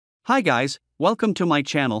Hi guys, welcome to my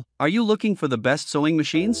channel. Are you looking for the best sewing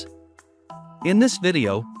machines? In this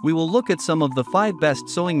video, we will look at some of the 5 best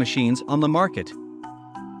sewing machines on the market.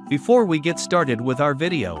 Before we get started with our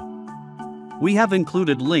video, we have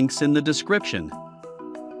included links in the description.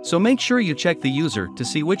 So make sure you check the user to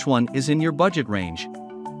see which one is in your budget range.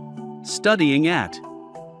 Studying at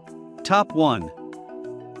Top 1.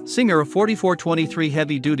 Singer 4423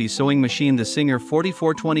 Heavy Duty Sewing Machine. The Singer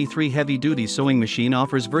 4423 Heavy Duty Sewing Machine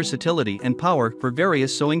offers versatility and power for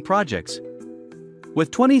various sewing projects. With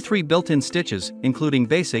 23 built-in stitches, including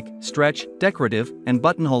basic, stretch, decorative, and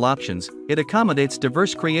buttonhole options, it accommodates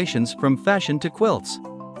diverse creations from fashion to quilts.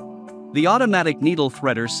 The automatic needle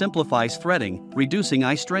threader simplifies threading, reducing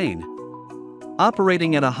eye strain.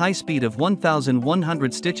 Operating at a high speed of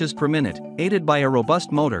 1,100 stitches per minute, aided by a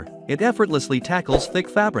robust motor, it effortlessly tackles thick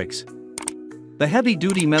fabrics. The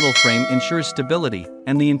heavy-duty metal frame ensures stability,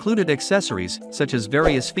 and the included accessories, such as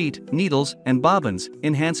various feet, needles, and bobbins,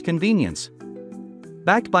 enhance convenience.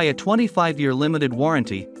 Backed by a 25-year limited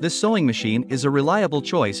warranty, this sewing machine is a reliable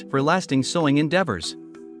choice for lasting sewing endeavors.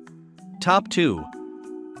 Top 2.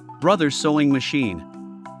 Brothers Sewing Machine.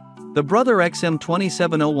 The Brother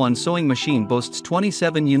XM2701 sewing machine boasts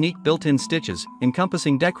 27 unique built-in stitches,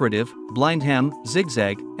 encompassing decorative, blind hem,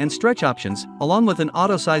 zigzag, and stretch options, along with an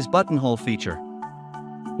auto-size buttonhole feature.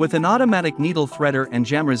 With an automatic needle threader and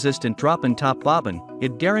jam-resistant drop-and-top bobbin,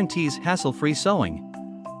 it guarantees hassle-free sewing.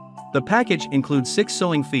 The package includes 6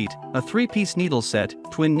 sewing feet, a 3-piece needle set,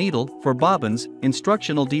 twin needle for bobbins,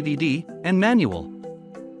 instructional DVD, and manual.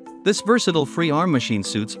 This versatile free arm machine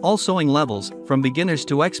suits all sewing levels, from beginners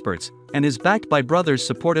to experts, and is backed by Brothers'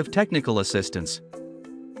 supportive technical assistance.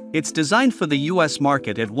 It's designed for the US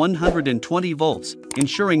market at 120 volts,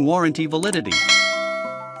 ensuring warranty validity.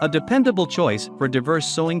 A dependable choice for diverse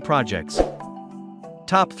sewing projects.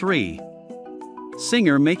 Top 3.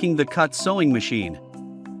 Singer Making the Cut Sewing Machine.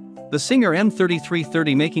 The Singer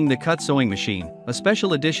M3330 Making the Cut Sewing Machine, a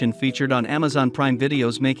special edition featured on Amazon Prime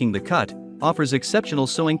Video's Making the Cut, offers exceptional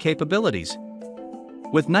sewing capabilities.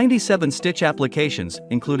 With 97 stitch applications,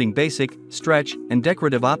 including basic, stretch, and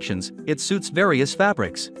decorative options, it suits various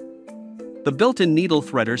fabrics. The built-in needle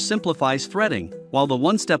threader simplifies threading, while the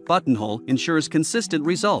one-step buttonhole ensures consistent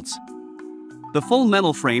results. The full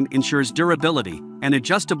metal frame ensures durability, and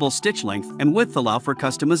adjustable stitch length and width allow for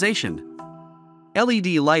customization. LED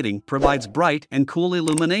lighting provides bright and cool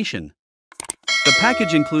illumination. The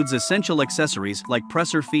package includes essential accessories like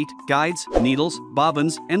presser feet, guides, needles,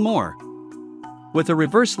 bobbins, and more. With a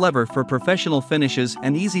reverse lever for professional finishes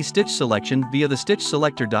and easy stitch selection via the stitch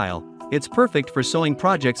selector dial, it's perfect for sewing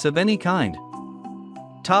projects of any kind.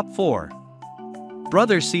 Top 4.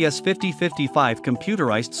 Brothers CS5055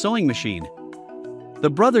 Computerized Sewing Machine. The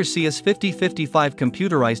Brothers CS5055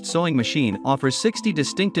 Computerized Sewing Machine offers 60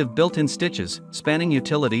 distinctive built-in stitches, spanning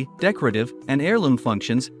utility, decorative, and heirloom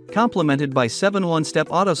functions, complemented by 7 one-step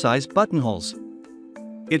auto-size buttonholes.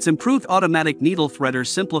 Its improved automatic needle threader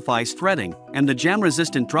simplifies threading, and the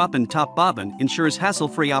jam-resistant drop-and-top bobbin ensures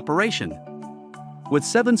hassle-free operation. With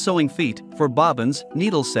 7 sewing feet, for bobbins,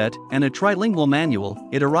 needle set, and a trilingual manual,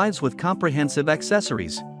 it arrives with comprehensive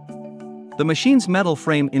accessories. The machine's metal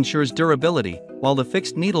frame ensures durability, while the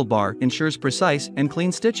fixed needle bar ensures precise and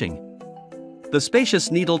clean stitching. The spacious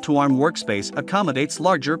needle-to-arm workspace accommodates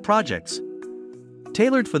larger projects.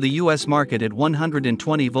 Tailored for the US market at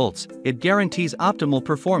 120 volts, it guarantees optimal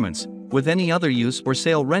performance, with any other use or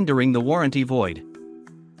sale rendering the warranty void.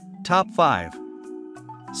 Top 5.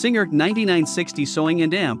 Singer 9960 Sewing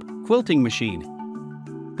and Amp Quilting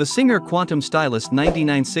Machine. The Singer Quantum Stylus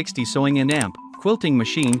 9960 Sewing and Amp Quilting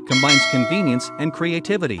Machine combines convenience and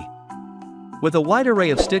creativity. With a wide array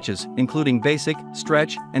of stitches, including basic,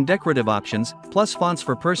 stretch, and decorative options, plus fonts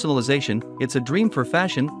for personalization, it's a dream for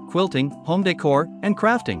fashion, quilting, home decor, and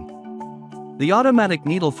crafting. The automatic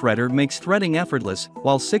needle threader makes threading effortless,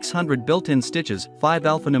 while 600 built-in stitches, 5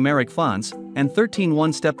 alphanumeric fonts, and 13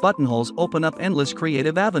 one-step buttonholes open up endless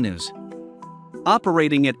creative avenues.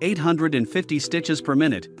 Operating at 850 stitches per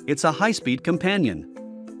minute, it's a high-speed companion.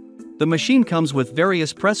 The machine comes with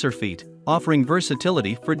various presser feet, offering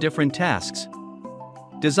versatility for different tasks.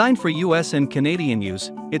 Designed for US and Canadian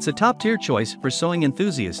use, it's a top-tier choice for sewing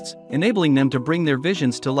enthusiasts, enabling them to bring their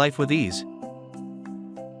visions to life with ease.